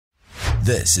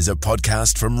This is a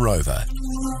podcast from Rover.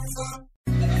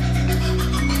 Absolutely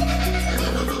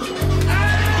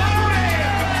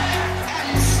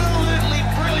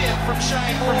brilliant from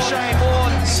Shane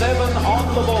Warne. 7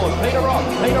 on the board. Peter Roth,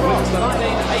 the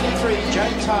 1983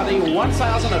 James Hardy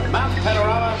 1000 at Mount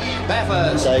Panorama,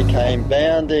 Bathurst. They came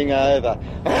bounding over.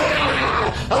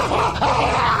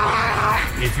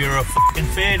 If you're a fucking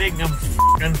fair dinkum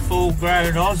fucking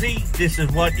full-grown Aussie, this is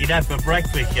what you'd have for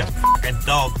breakfast, you fucking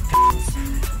dog cunts.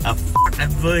 A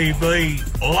fucking VB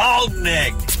long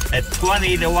neck at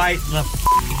 20 to 8 in the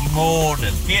fucking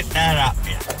morning. Get that up,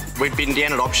 you. We'd been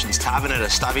down at Options Tavern at a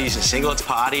Stubbies and Singlets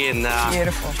party and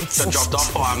got dropped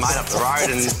off by a mate up the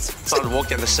road and decided to walk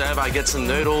down the survey, get some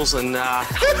noodles and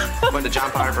went to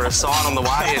jump over a sign on the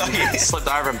way and slipped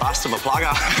over and busted my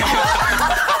plugger.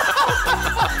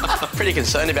 Pretty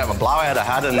concerned about my blowout I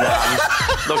had and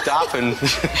looked up and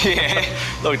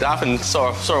saw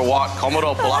a white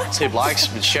Commodore pull up, 2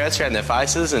 blokes with shirts around their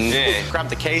faces and grabbed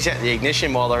the keys out of the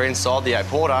ignition while they're inside the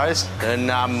Portos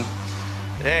and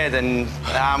then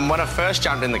when I first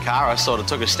jumped in the car, I sort of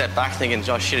took a step back thinking,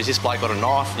 oh shit, has this bloke got a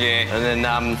knife? Yeah. And then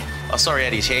I saw he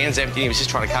had his hands empty, he was just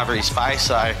trying to cover his face,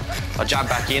 so I jumped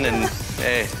back in and,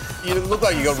 You look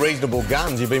like you got reasonable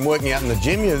guns. You've been working out in the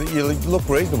gym, you look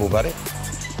reasonable, buddy.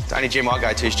 The only gym I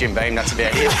go to is Jim Beam, that's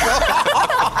about it.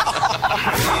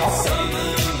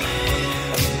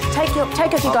 Take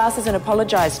off your glasses and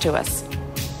apologise to us.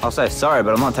 I'll say sorry,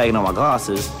 but I'm not taking off my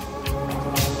glasses.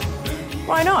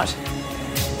 Why not?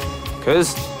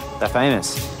 Because they're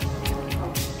famous.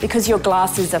 Because your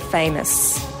glasses are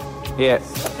famous. Yeah.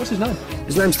 What's his name?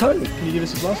 His name's Tony. Can you give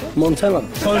us his last name? Montana.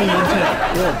 Tony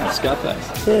Montana. Yeah.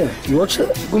 Scarface. Yeah. You watch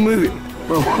that? Good movie.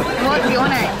 Well, What's your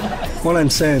name? my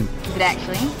name's Sam. Is it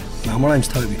actually? No, my name's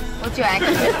Toby. What's your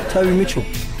accent? Toby Mitchell.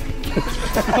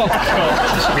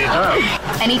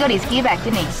 And he got his gear back,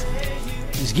 didn't he?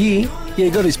 His gear? Yeah, he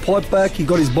got his pipe back, he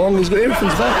got his bong, he's got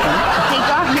everything's back, He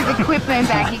got his equipment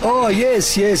back. Oh,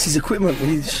 yes, his equipment.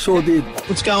 He sure did.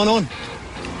 What's going on?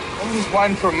 I'm just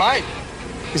waiting for a mate.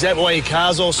 Is that why your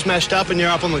car's all smashed up and you're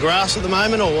up on the grass at the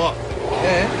moment, or what?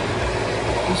 Yeah.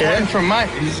 Just waiting for a mate.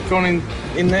 He's gone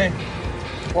in there.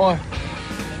 Why?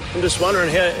 I'm just wondering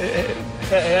how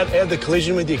the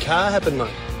collision with your car happened,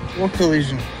 mate. What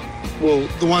collision? Well,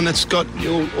 the one that's got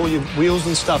all your wheels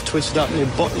and stuff twisted up and your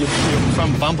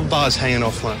front bumper bars hanging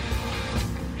off, mate.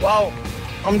 Well,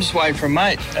 I'm just waiting for a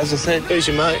mate, as I said. Who's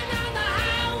your mate?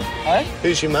 Hey?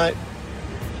 Who's your mate?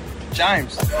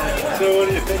 James. So what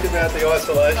do you think about the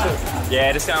isolation?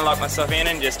 Yeah, just gonna lock myself in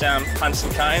and just punch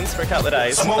some cones for a couple of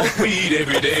days. Smoke weed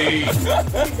every day.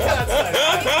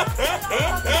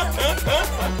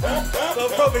 They'll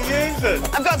probably use it.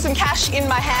 I've got some cash in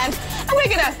my hand and we're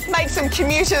going to make some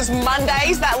Commuters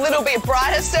Mondays that little bit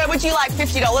brighter. Sir, would you like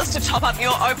 $50 to top up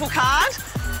your Opal card?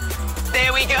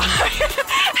 There we go.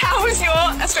 How was your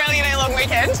Australian Air Long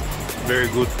weekend? Very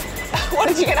good. What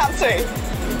did you get up to?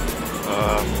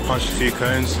 Punched a few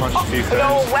cones,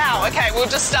 Oh, wow. OK, we'll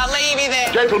just leave you there.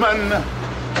 Gentlemen,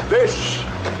 this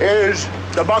is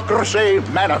Democracy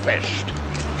Manifest.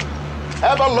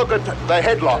 Have a look at the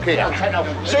headlock here.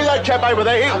 See that chap over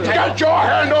there? Get your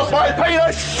hand off my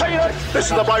penis! This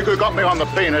is the bloke who got me on the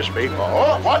penis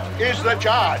before. What is the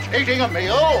charge? Eating a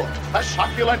meal? A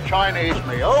succulent Chinese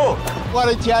meal? What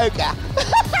a joker.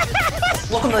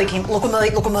 Look at me, Kim. Look at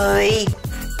me.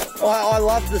 I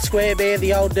love the square bear,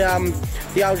 the old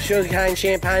sugarcane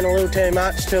champagne a little too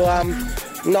much to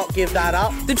not give that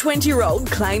up. The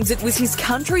 20-year-old claims it was his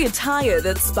country attire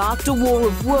that sparked a war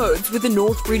of words with a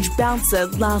Northbridge bouncer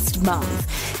last month.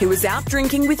 He was out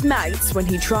drinking with mates when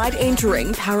he tried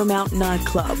entering Paramount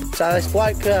nightclub. So this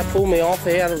bloke pulled me off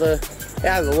out of the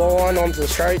line onto the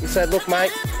street and said, look,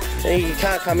 mate, you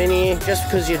can't come in here just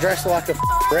because you're dressed like a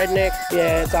redneck.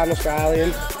 Yeah, it's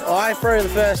un-Australian. I threw the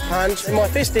first punch. My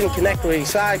fist didn't connect with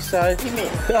his face, so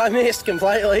I missed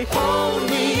completely. Hold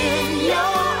me in your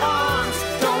arms,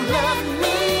 don't let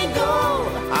me go.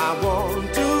 I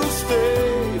want to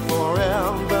stay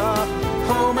forever,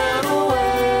 home and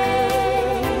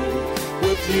away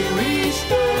with you each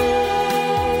day.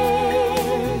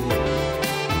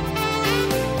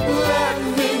 Let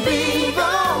me be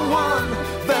the one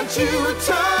that you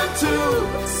turn to